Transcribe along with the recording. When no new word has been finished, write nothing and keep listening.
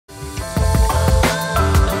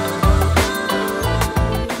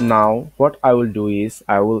Now what I will do is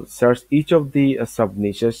I will search each of the sub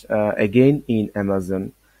niches again in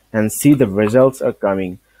Amazon and see the results are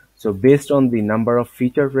coming. So based on the number of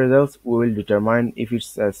featured results, we will determine if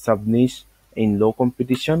it's a sub niche in low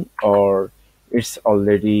competition or it's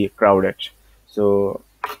already crowded. So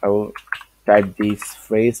I will type this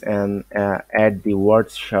phrase and add the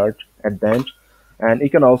word shirt at the end, and you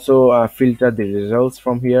can also filter the results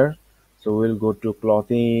from here. So we'll go to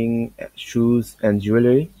clothing, shoes, and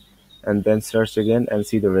jewelry, and then search again and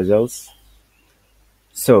see the results.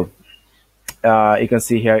 So you can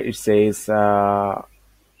see here it says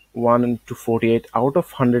 1 to 48 out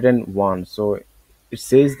of 101. So it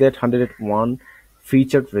says that 101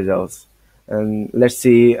 featured results, and let's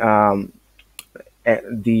see, the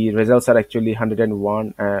results are actually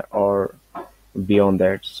 101 or beyond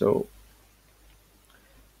that. So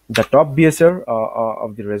the top BSR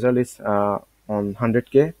of the result is on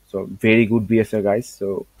 100K. So very good BSR, guys.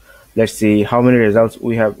 So let's see how many results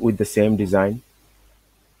we have with the same design.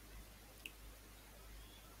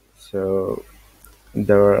 So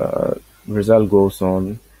the result goes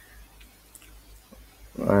on,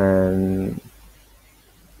 and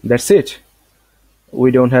that's it.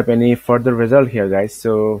 We don't have any further result here, guys.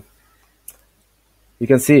 So you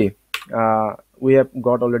can see we have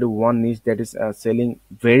got already one niche that is selling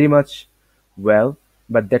very much well,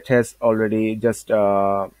 but that has already just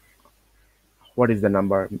what is the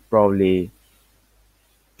number, probably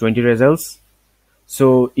 20 results.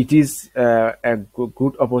 So it is a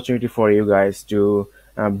good opportunity for you guys to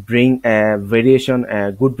bring a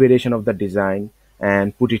good variation of the design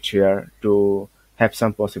and put it here to have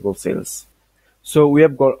some possible sales. So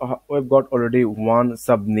we've got already one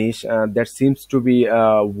sub niche that seems to be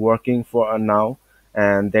working for now,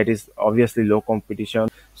 and that is obviously low competition.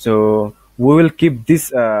 So we will keep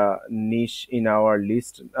this niche in our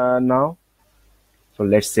list now. So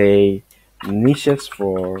let's say niches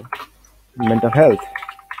for mental health.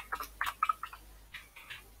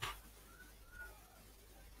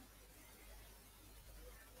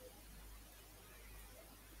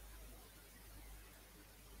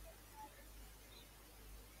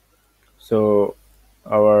 So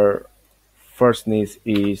our first niche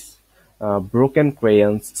is broken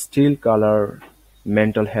crayons, steel color,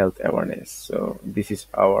 mental health awareness. So this is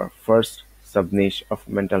our first sub niche of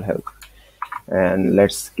mental health, and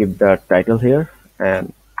let's keep the title here.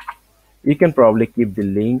 And you can probably keep the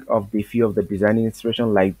link of the few of the design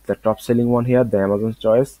inspiration, like the top selling one here, the Amazon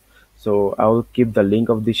choice. So I will keep the link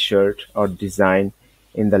of the shirt or design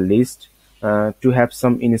in the list to have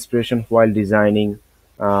some inspiration while designing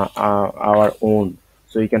our own.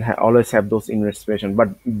 So you can always have those inspiration, but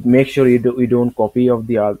make sure you don't copy of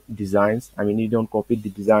the designs. I mean, you don't copy the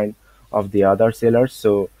design of the other sellers.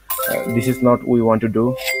 So this is not we want to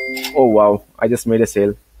do. Oh wow! I just made a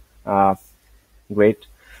sale. Uh, Great.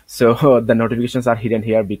 So the notifications are hidden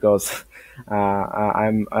here because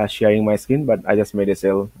I'm sharing my screen, but I just made a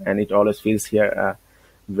sale, and it always feels here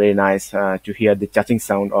very nice to hear the chatting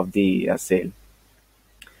sound of the sale.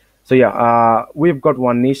 So yeah, we've got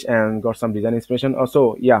one niche and got some design inspiration.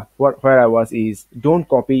 Also, yeah, where I was is don't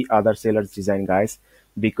copy other sellers' design, guys,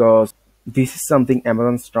 because this is something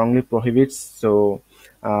Amazon strongly prohibits. So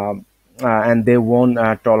and they won't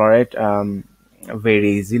tolerate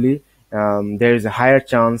very easily. There is a higher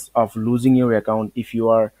chance of losing your account if you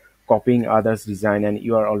are copying others' design and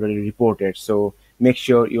you are already reported. So make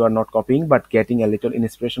sure you are not copying, but getting a little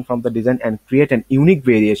inspiration from the design and create an unique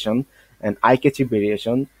variation, an eye-catchy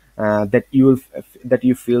variation that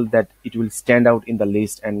you feel that it will stand out in the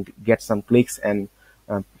list and get some clicks and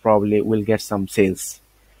probably will get some sales.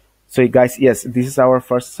 So guys, yes, this is our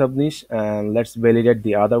first sub niche, and let's validate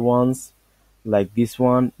the other ones. Like this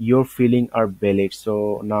one, your feeling are valid.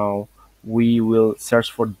 So now we will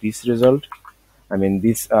search for this result. I mean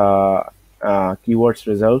this keywords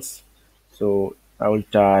results. So I will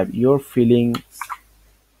type your feelings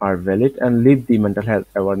are valid and leave the mental health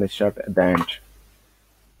awareness chart at the end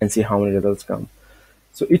and see how many results come.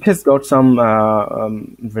 So it has got some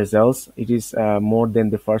results. It is more than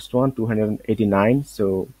the first one, 289.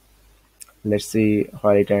 So let's see how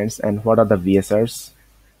it ends and what are the VSRs.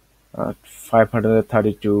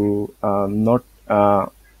 532, not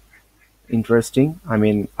interesting. I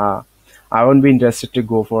mean, I won't be interested to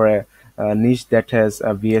go for a niche that has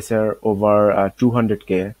a VSR over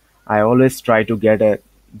 200K. I always try to get a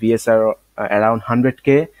VSR around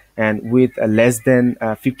 100K and with less than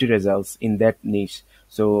 50 results in that niche.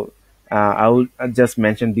 So I will just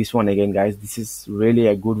mention this one again, guys. This is really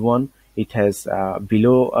a good one. It has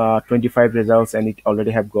below 25 results, and it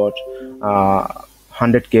already have got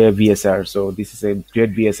 100K VSR. So this is a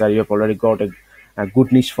great VSR. You have already got a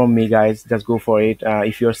good niche from me, guys. Just go for it.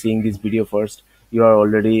 If you're seeing this video first, you are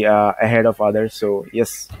already ahead of others. So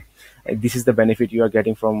yes, this is the benefit you are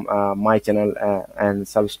getting from my channel and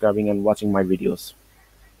subscribing and watching my videos.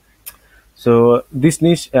 So this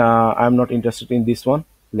niche, I'm not interested in this one.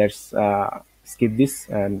 Let's skip this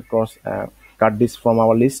and cut this from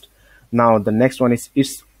our list. Now the next one is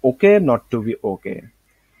it's okay not to be okay.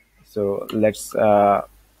 So let's have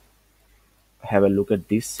a look at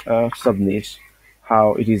this sub niche,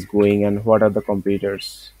 how it is going and what are the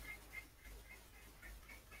competitors.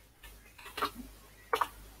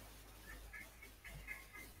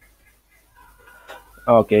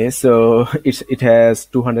 Okay, so it has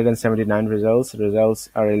 279 results. Results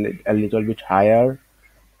are a little bit higher,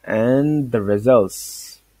 and the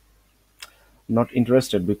results not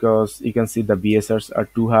interested because you can see the BSRs are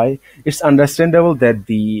too high. It's understandable that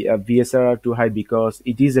the BSR are too high because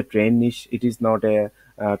it is a trend niche. It is not a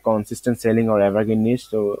consistent selling or evergreen niche.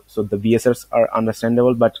 So the BSRs are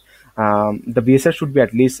understandable, but the BSR should be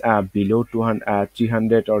at least below 200,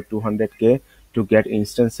 300 or 200K to get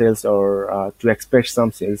instant sales or to expect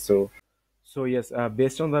some sales. So yes,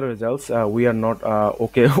 based on the results, we are not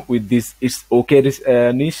okay with this. It's okay this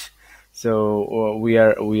niche, so we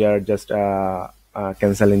are just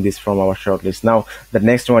canceling this from our shortlist. Now the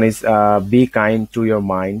next one is be kind to your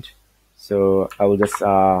mind. So I will just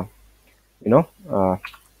you know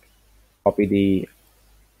copy the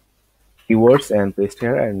keywords and paste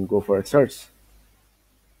here and go for a search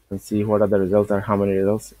and see what are the results and how many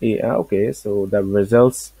results. Yeah, okay, so the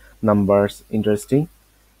results numbers interesting.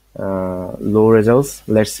 Low results.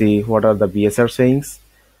 Let's see what are the BSR sayings.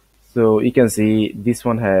 So you can see this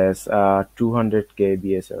one has 200K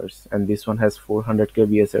BSRs and this one has 400K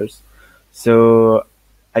BSRs. So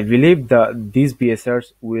I believe these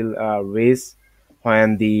BSRs will raise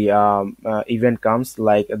when the event comes,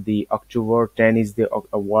 like the October 10 is the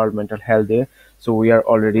World Mental Health Day. So we are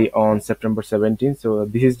already on September 17th. So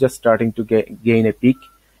this is just starting to gain a peak,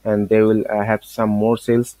 and they will have some more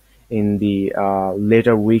sales in the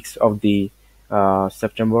later weeks of the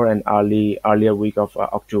September and earlier week of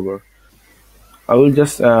October. I will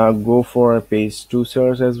just go for a page two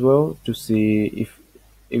search as well to see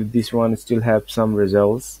if this one still have some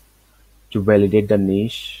results to validate the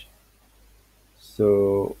niche.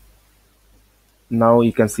 So now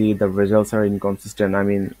you can see the results are inconsistent. I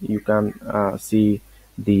mean, you can see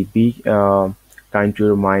the be kind to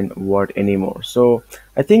your mind word anymore. So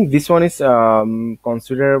I think this one is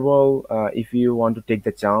considerable. If you want to take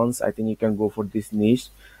the chance, I think you can go for this niche,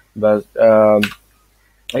 but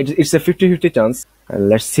it's a 50-50 chance. And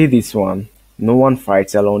let's see this one. No one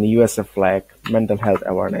fights alone. USA flag, mental health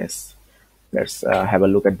awareness. Let's have a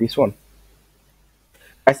look at this one.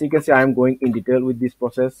 As you can see, I'm going in detail with this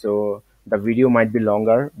process, so the video might be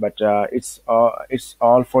longer, but it's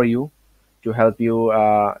all for you to help you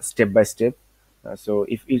step by step. So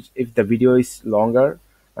if the video is longer,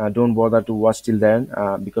 don't bother to watch till then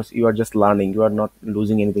because you are just learning. You are not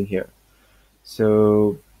losing anything here.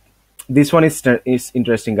 So this one is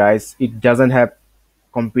interesting, guys. It doesn't have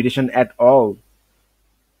competition at all.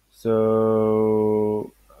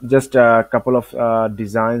 So just a couple of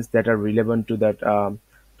designs that are relevant to that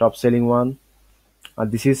top selling one.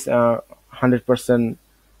 This is 100%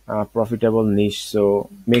 profitable niche, so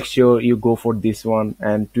make sure you go for this one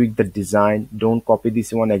and tweak the design. Don't copy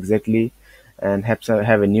this one exactly, and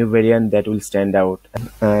have a new variant that will stand out.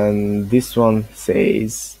 And this one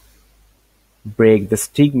says break the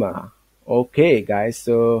stigma. Okay, guys,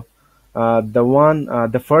 so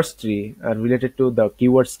the first three are related to the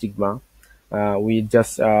keyword stigma. We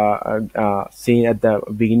just seen at the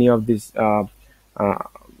beginning of this uh,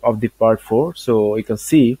 of the part 4. So you can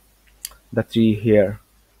see the three here.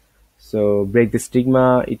 So break the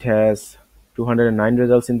stigma, it has 209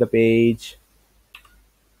 results in the page.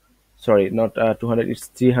 Sorry, not 200, it's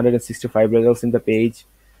 365 results in the page.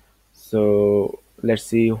 So let's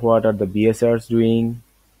see what are the BSRs doing.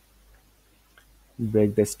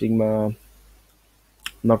 Break the stigma,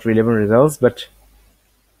 not relevant results, but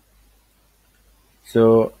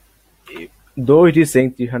so though it is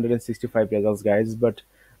saying 365 results, guys, but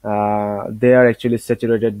they are actually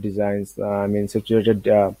saturated designs. I mean saturated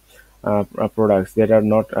products that are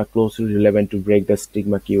not closely relevant to break the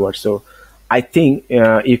stigma keyword. So I think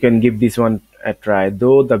you can give this one a try.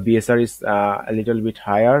 Though the BSR is a little bit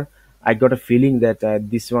higher, I got a feeling that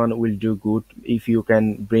this one will do good if you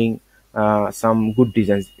can bring some good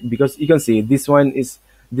designs, because you can see this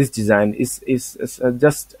design is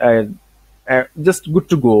just good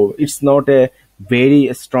to go. It's not a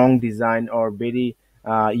very strong design or very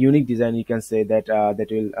unique design, you can say that that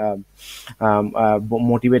will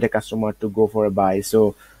motivate a customer to go for a buy.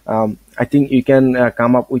 So I think you can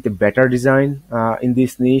come up with a better design in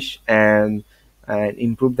this niche, and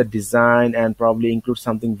improve the design, and probably include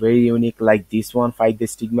something very unique like this one, Fight the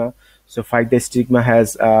Stigma. So Fight the Stigma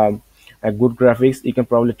has a good graphics. You can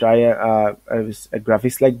probably try a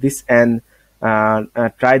graphics like this, and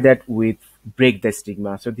try that with Break the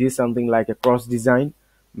Stigma. So this is something like a cross design,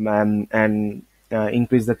 and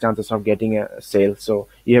increase the chances of getting a sale. So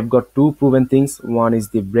you have got two proven things. One is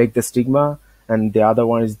the Break the Stigma, and the other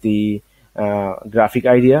one is the graphic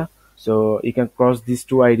idea. So you can cross these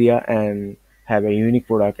two idea and have a unique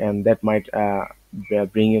product, and that might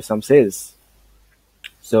bring you some sales.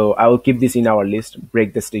 So I will keep this in our list,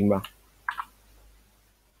 Break the Stigma.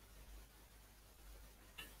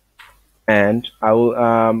 And I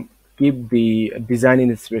will keep the design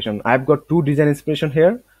inspiration. I've got two design inspiration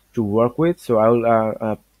here to work with, so I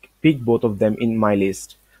will pick both of them in my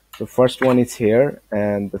list. So first one is here,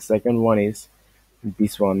 and the second one is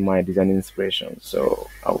this one, my design inspiration. So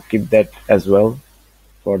I'll keep that as well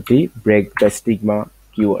for the Break the Stigma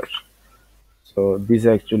keyword. So these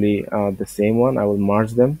are actually the same one. I will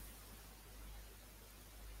merge them.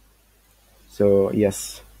 So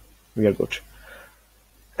yes, we are good.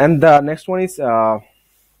 And the next one is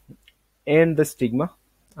End the Stigma.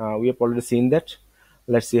 We have already seen that.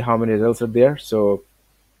 Let's see how many results are there. So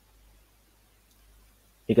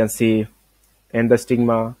you can see End the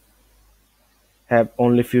Stigma have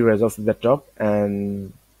only few results at the top,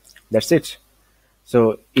 and that's it.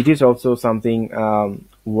 So it is also something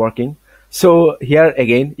working. So here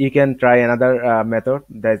again, you can try another method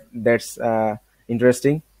that's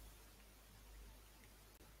interesting.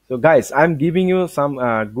 So guys, I'm giving you some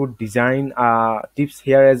good design tips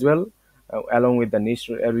here as well, along with the niche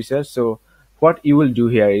research. So what you will do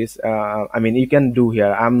here is, I mean, you can do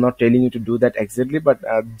here. I'm not telling you to do that exactly, but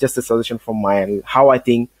just a suggestion from my end, how I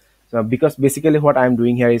think. So because basically what I'm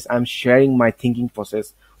doing here is I'm sharing my thinking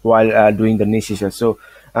process while doing the niche research. So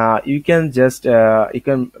you can just you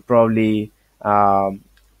can probably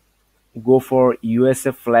go for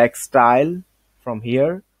USA flag style from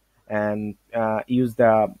here, and use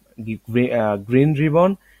the green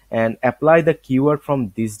ribbon, and apply the keyword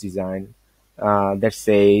from this design that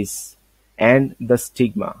says "and the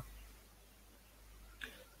stigma."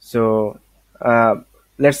 So uh,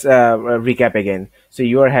 let's recap again. So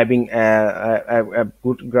you are having a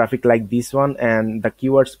good graphic like this one, and the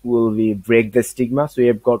keywords will be Break the Stigma. So you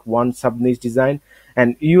have got one sub niche design,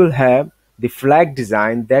 and you will have the flag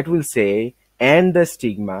design that will say "and the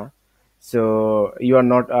stigma." So you are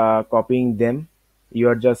not copying them. You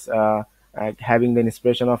are just having the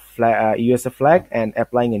inspiration of USA flag and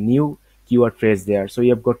applying a new keyword phrase there. So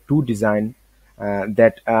you have got two design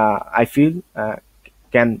that I feel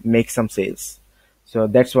can make some sales. So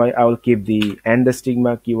that's why I will keep the "and the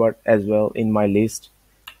stigma" keyword as well in my list.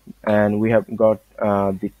 And we have got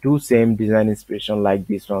the two same design inspiration like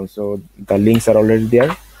this one. So the links are already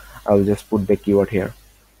there. I'll just put the keyword here.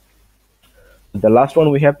 The last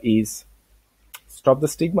one we have is Stop the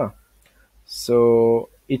Stigma. So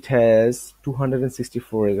it has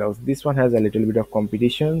 264 results. This one has a little bit of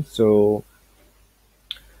competition. So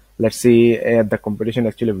let's see the competition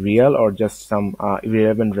actually real or just some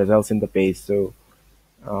irrelevant results in the page. So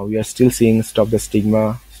we are still seeing Stop the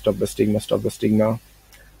Stigma, Stop the Stigma, Stop the Stigma,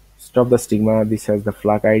 Stop the Stigma. This has the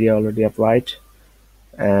flag idea already applied,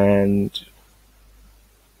 and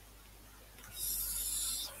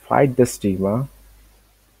Fight the Stigma.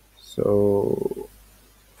 So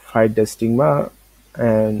Fight the Stigma,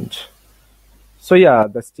 and so yeah,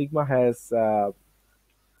 the stigma has a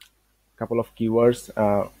couple of keywords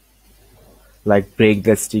like Break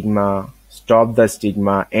the Stigma, Stop the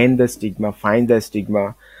Stigma, End the Stigma, Find the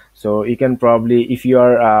Stigma. So you can probably, if you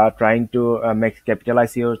are trying to make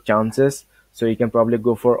capitalize your chances, so you can probably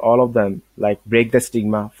go for all of them, like Break the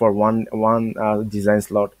Stigma for one design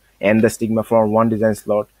slot, End the Stigma for one design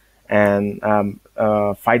slot, and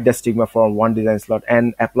Fight the Stigma for one design slot,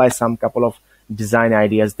 and apply some couple of design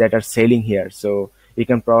ideas that are selling here. So you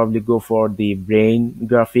can probably go for the brain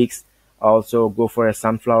graphics, also go for a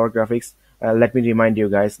sunflower graphics. Let me remind you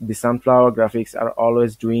guys, the sunflower graphics are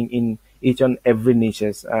always doing in each and every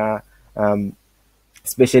niches,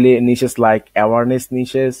 especially niches like awareness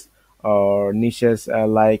niches, or niches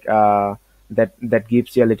that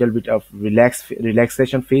gives you a little bit of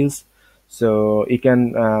relaxation feels. So you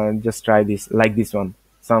can just try this, like this one,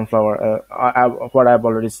 sunflower. What I've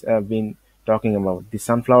already been talking about, the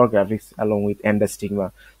sunflower graphics along with End the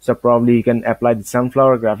Stigma. So probably you can apply the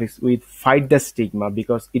sunflower graphics with Fight the Stigma,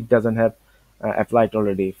 because it doesn't have applied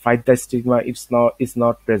already. Fight the Stigma, it's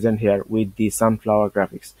not present here with the sunflower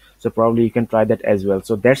graphics. So probably you can try that as well.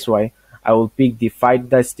 So that's why I will pick the Fight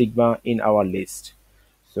the Stigma in our list.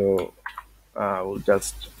 So we'll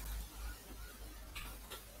just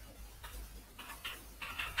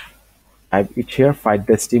type it here, Fight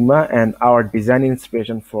the Stigma, and our design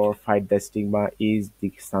inspiration for Fight the Stigma is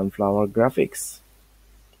the sunflower graphics.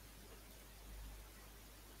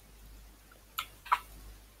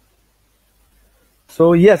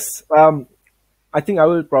 So yes, I think I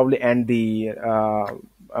will probably end the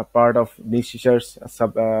a part of niche research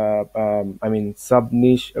sub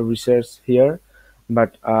niche research here,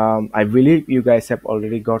 but I believe you guys have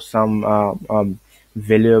already got some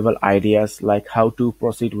valuable ideas like how to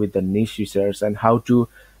proceed with the niche research and how to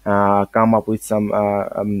come up with some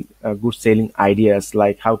good selling ideas,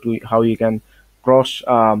 like how you can cross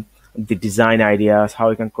the design ideas, how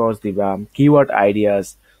you can cross the keyword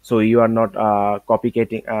ideas, so you are not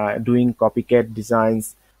copycatting doing copycat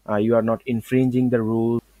designs, you are not infringing the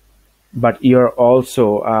rules, but you're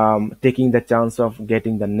also taking the chance of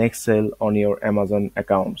getting the next sale on your Amazon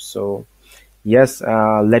account. So yes,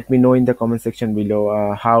 let me know in the comment section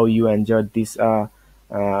below how you enjoyed this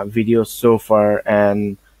video so far,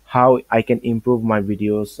 and how I can improve my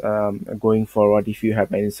videos going forward. If you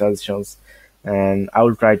have any suggestions, and I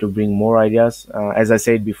will try to bring more ideas. As I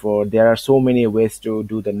said before, there are so many ways to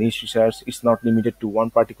do the niche research. It's not limited to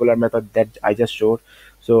one particular method that I just showed.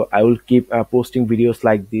 So I will keep posting videos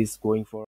like this going forward.